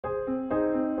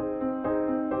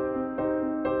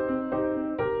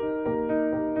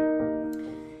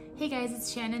Hey guys,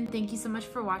 it's Shannon. Thank you so much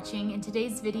for watching. In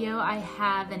today's video, I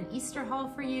have an Easter haul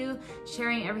for you,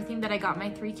 sharing everything that I got my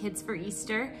 3 kids for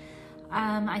Easter.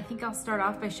 I think I'll start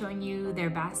off by showing you their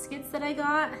baskets that I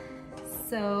got.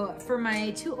 So for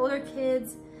my 2 older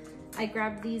kids, I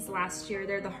grabbed these last year.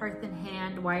 They're the Hearth and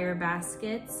Hand wire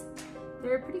baskets.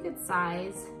 They're a pretty good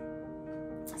size.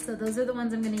 So those are the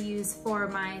ones I'm gonna use for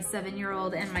my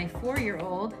 7-year-old and my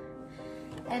 4-year-old.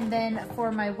 And then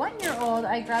for my 1-year-old,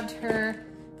 I grabbed her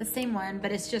the same one,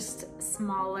 but it's just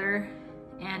smaller,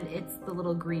 and it's the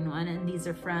little green one, and these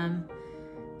are from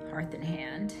Hearth and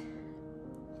Hand.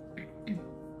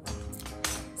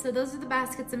 So those are the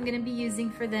baskets I'm gonna be using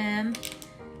for them.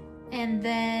 And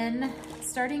then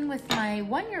starting with my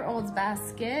 1-year-old's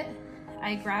basket,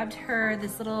 I grabbed her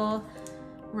this little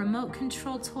remote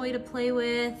control toy to play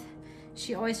with.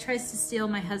 She always tries to steal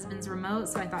my husband's remote,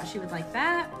 so I thought she would like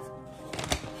that.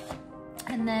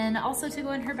 And then also to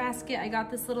go in her basket, I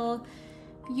got this little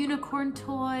unicorn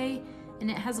toy, and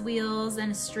it has wheels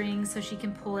and a string so she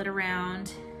can pull it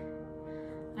around.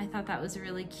 I thought that was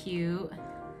really cute.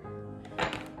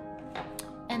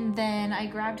 And then I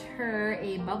grabbed her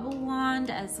a bubble wand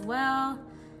as well.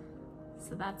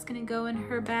 So that's gonna go in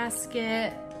her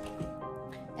basket.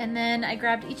 And then I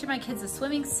grabbed each of my kids a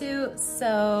swimming suit.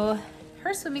 So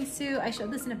her swimming suit, I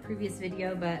showed this in a previous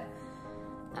video, but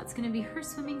that's gonna be her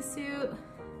swimming suit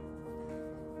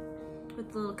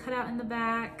with the little cutout in the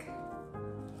back.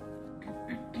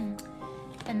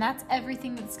 And that's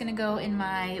everything that's gonna go in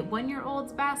my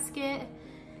 1-year-old's basket.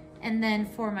 And then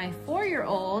for my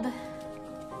 4-year-old,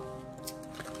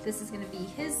 this is gonna be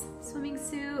his swimming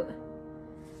suit.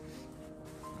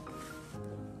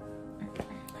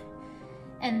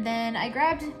 And then I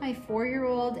grabbed my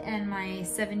 4-year-old and my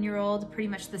 7-year-old, pretty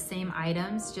much the same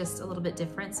items, just a little bit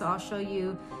different. So I'll show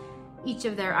you each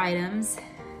of their items.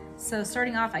 So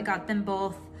starting off, I got them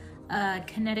both a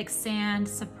Kinetic Sand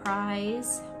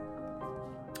Surprise.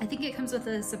 I think it comes with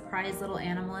a surprise little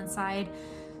animal inside.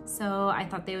 So I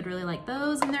thought they would really like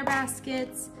those in their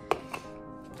baskets.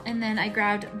 And then I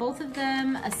grabbed both of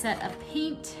them a set of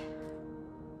paint.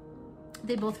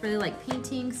 They both really like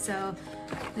painting, so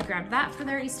we grabbed that for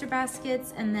their Easter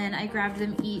baskets. And then I grabbed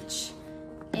them each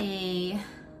a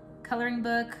coloring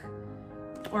book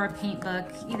or a paint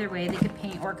book. Either way, they could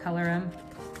paint or color them.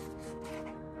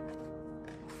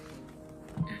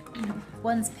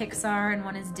 One's Pixar and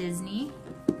one is Disney.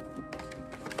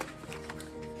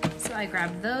 So I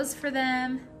grabbed those for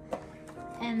them.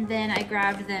 And then I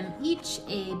grabbed them each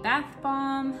a bath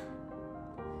bomb.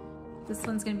 This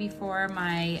one's gonna be for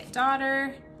my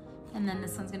daughter, and then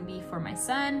this one's gonna be for my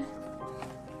son.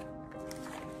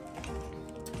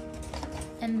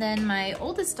 And then my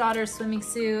oldest daughter's swimming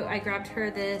suit, I grabbed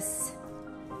her this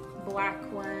black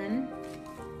one.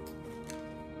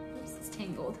 Oops, it's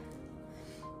tangled.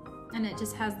 And it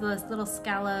just has this little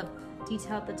scallop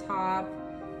detail at the top,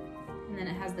 and then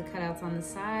it has the cutouts on the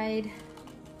side.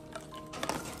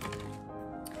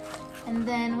 And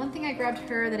then one thing I grabbed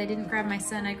her that I didn't grab my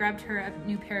son, I grabbed her a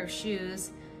new pair of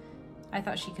shoes. I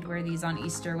thought she could wear these on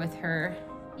Easter with her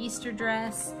Easter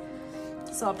dress.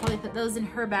 So I'll probably put those in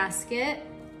her basket.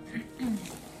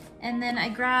 And then I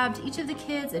grabbed each of the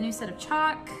kids a new set of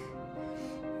chalk.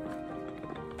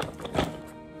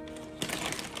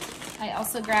 I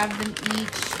also grabbed them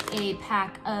each a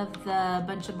pack of the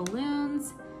bunch of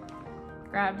balloons.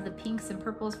 Grabbed the pinks and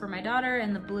purples for my daughter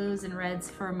and the blues and reds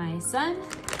for my son.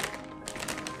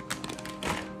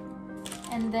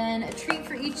 And then a treat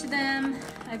for each of them.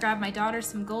 I grabbed my daughter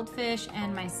some goldfish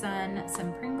and my son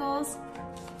some Pringles.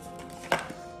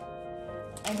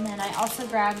 And then I also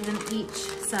grabbed them each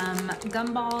some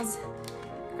gumballs.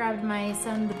 Grabbed my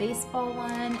son the baseball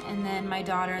one, and then my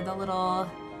daughter the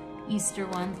little Easter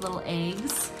one, the little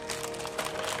eggs.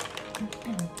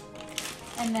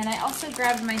 And then I also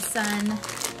grabbed my son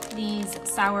these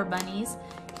sour bunnies.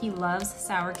 He loves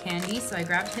sour candy, so I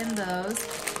grabbed him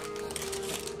those.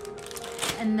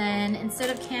 And then instead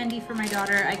of candy for my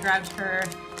daughter, I grabbed her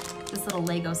this little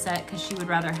Lego set because she would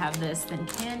rather have this than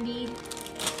candy.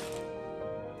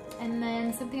 And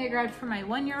then something I grabbed for my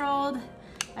 1-year-old,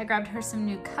 I grabbed her some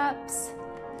new cups,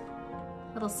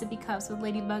 little sippy cups with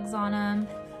ladybugs on them.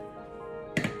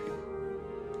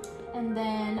 And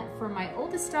then for my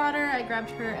oldest daughter, I grabbed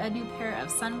her a new pair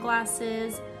of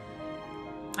sunglasses.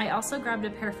 I also grabbed a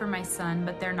pair for my son,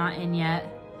 but they're not in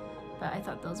yet. But I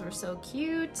thought those were so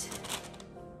cute.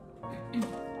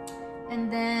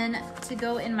 And then to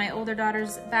go in my older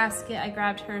daughter's basket, I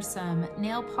grabbed her some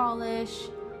nail polish,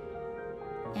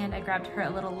 and I grabbed her a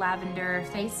little lavender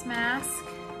face mask.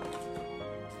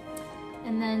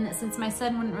 And then since my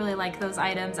son wouldn't really like those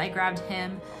items, I grabbed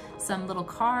him some little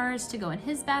cars to go in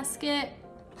his basket.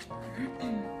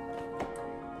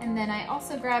 And then I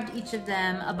also grabbed each of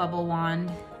them a bubble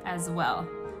wand as well.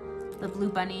 The blue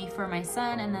bunny for my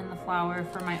son, and then the flower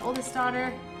for my oldest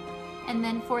daughter. And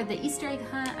then for the Easter egg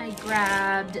hunt, I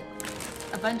grabbed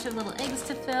a bunch of little eggs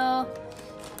to fill.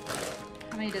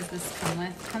 How many does this come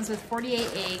with? It comes with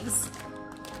 48 eggs.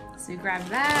 So we grabbed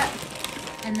that.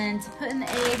 And then to put in the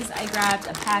eggs, I grabbed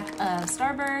a pack of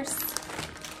Starburst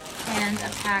and a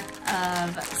pack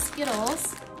of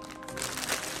Skittles.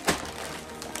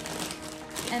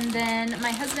 And then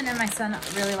my husband and my son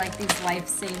really like these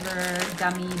Lifesaver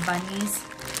gummy bunnies.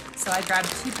 So I grabbed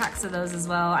 2 packs of those as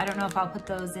well. I don't know if I'll put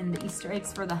those in the Easter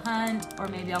eggs for the hunt, or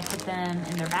maybe I'll put them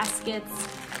in their baskets.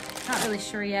 Not really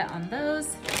sure yet on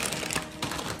those.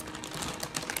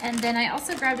 And then I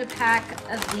also grabbed a pack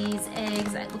of these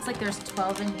eggs. It looks like there's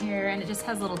 12 in here, and it just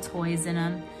has little toys in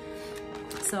them.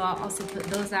 So I'll also put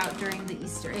those out during the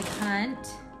Easter egg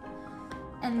hunt.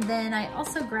 And then I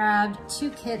also grabbed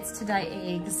 2 kits to dye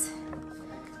eggs.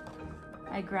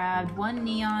 I grabbed 1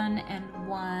 neon and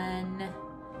 1,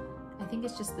 I think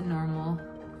it's just the normal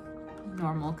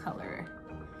color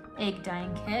egg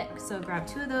dyeing kit. So grab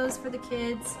 2 of those for the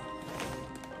kids.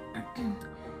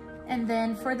 And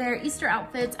then for their Easter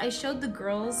outfits, I showed the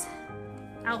girls'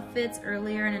 outfits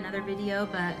earlier in another video,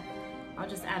 but I'll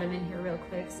just add them in here real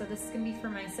quick. So this is gonna be for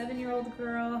my 7-year-old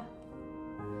girl,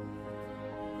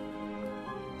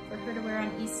 for her to wear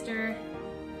on Easter.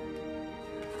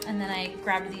 And then I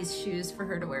grabbed these shoes for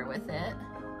her to wear with it.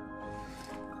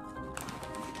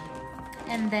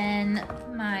 And then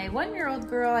my 1-year-old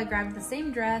girl, I grabbed the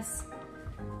same dress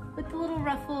with the little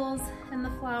ruffles and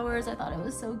the flowers. I thought it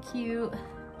was so cute,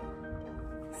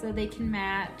 so they can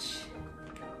match.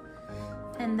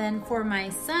 And then for my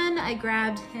son, I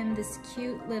grabbed him this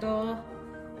cute little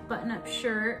button-up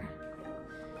shirt.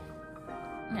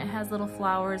 And it has little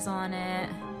flowers on it.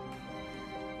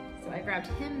 So I grabbed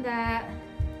him that.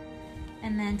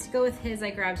 And then to go with his,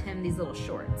 I grabbed him these little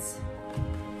shorts.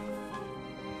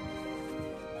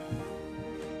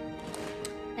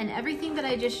 And everything that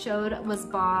I just showed was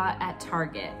bought at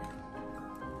Target.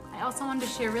 I also wanted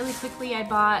to share really quickly, I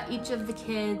bought each of the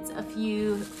kids a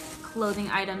few clothing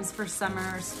items for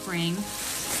summer or spring.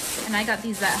 And I got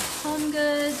these at Home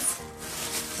Goods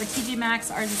or TJ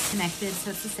Maxx. Ours is connected,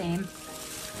 so it's the same.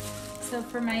 So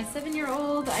for my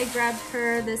 7-year-old, I grabbed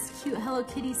her this cute Hello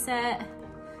Kitty set.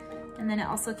 And then it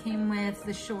also came with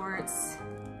the shorts.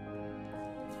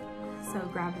 So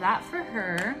grab that for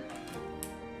her.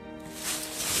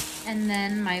 And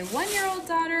then my 1-year-old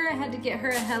daughter, I had to get her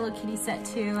a Hello Kitty set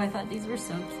too. I thought these were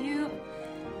so cute.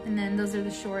 And then those are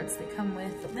the shorts that come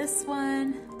with this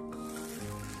one.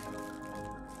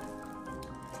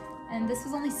 And this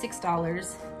was only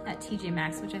 $6 at TJ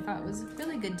Maxx, which I thought was a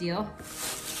really good deal.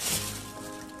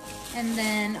 And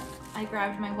then I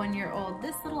grabbed my 1-year-old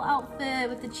this little outfit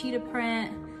with the cheetah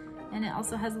print, and it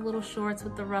also has the little shorts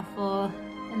with the ruffle,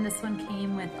 and this one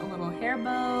came with a little hair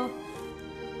bow.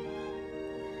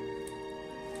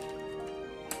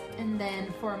 And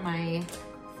then for my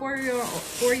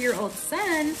 4-year-old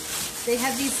son, they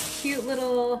have these cute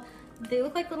little, they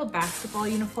look like little basketball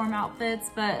uniform outfits,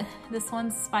 but this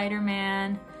one's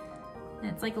Spider-Man, and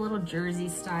it's like a little jersey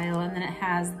style, and then it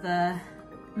has the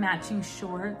matching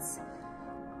shorts.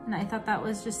 And I thought that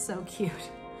was just so cute.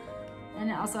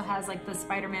 And it also has like the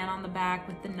Spider-Man on the back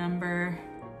with the number.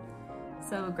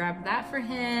 So grabbed that for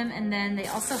him. And then they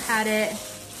also had it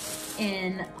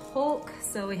in Hulk,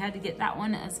 so we had to get that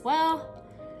one as well.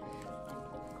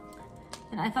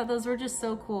 And I thought those were just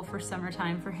so cool for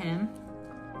summertime for him.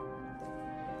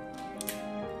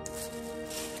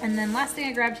 And then last thing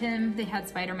I grabbed him, they had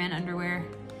Spider-Man underwear.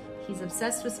 He's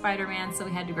obsessed with Spider-Man, so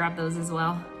we had to grab those as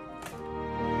well.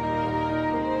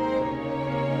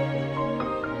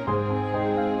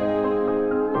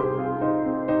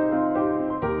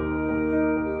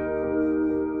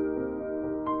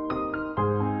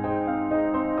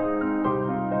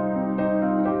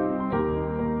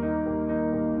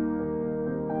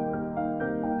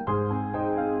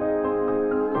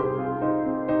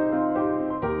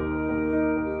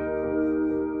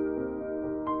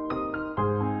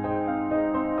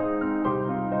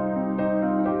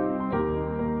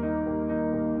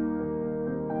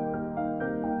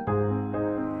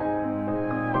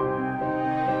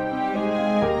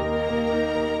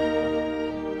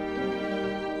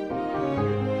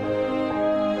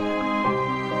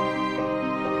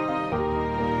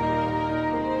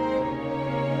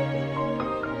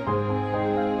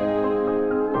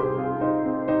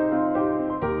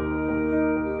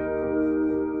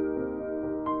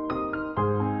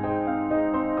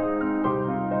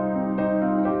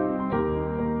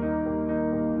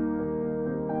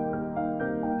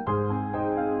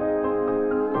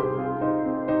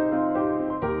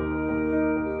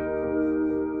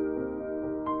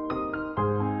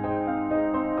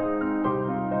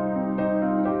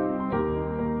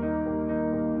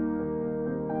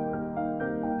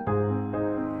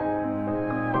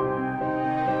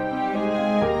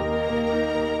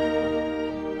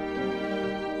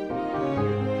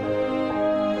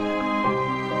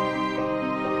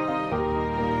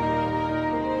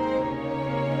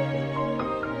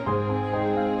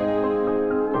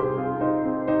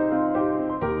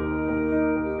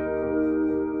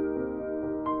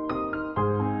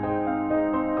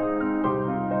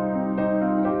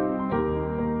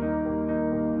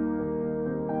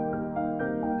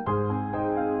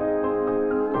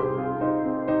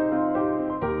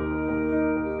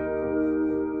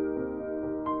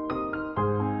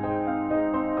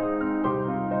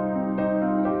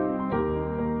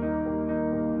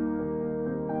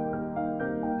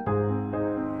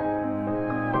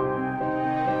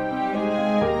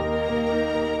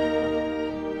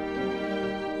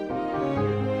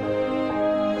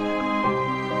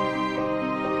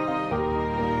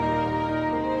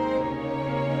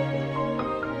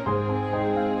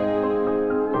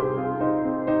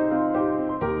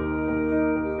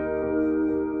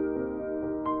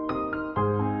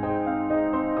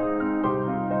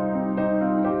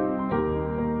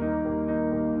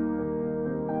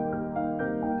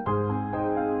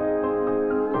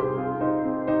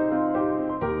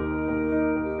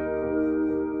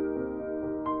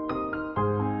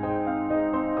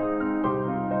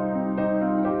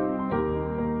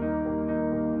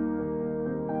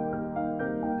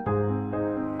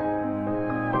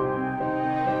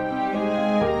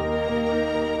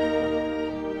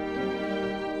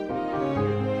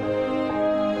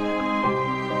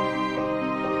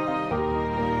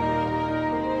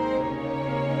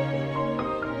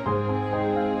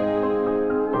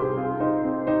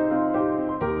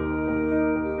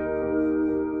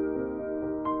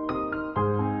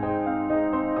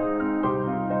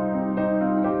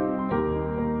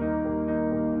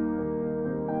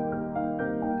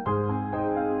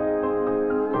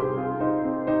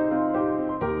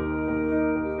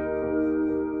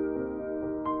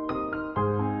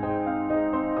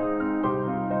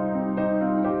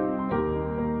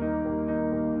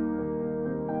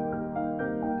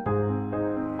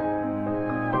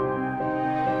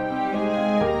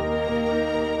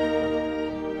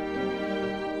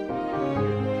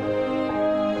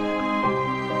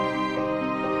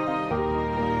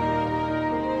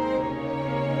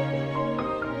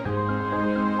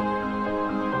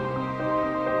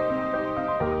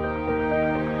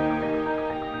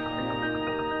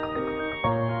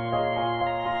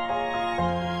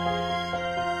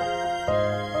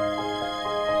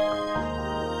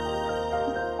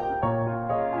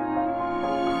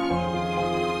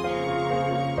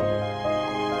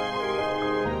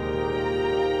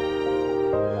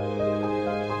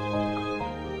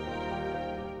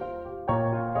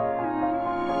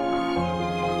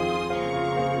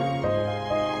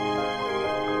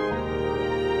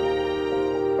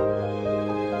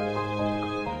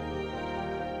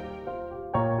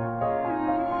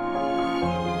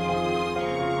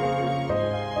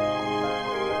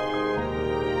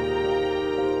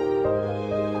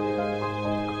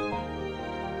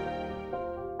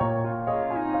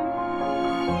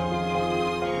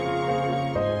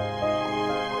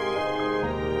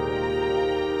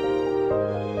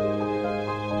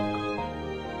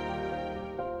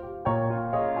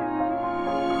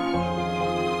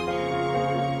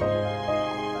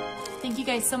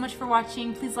 guys so much for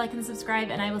watching. Please like and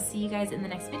subscribe, and I will see you guys in the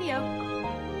next video.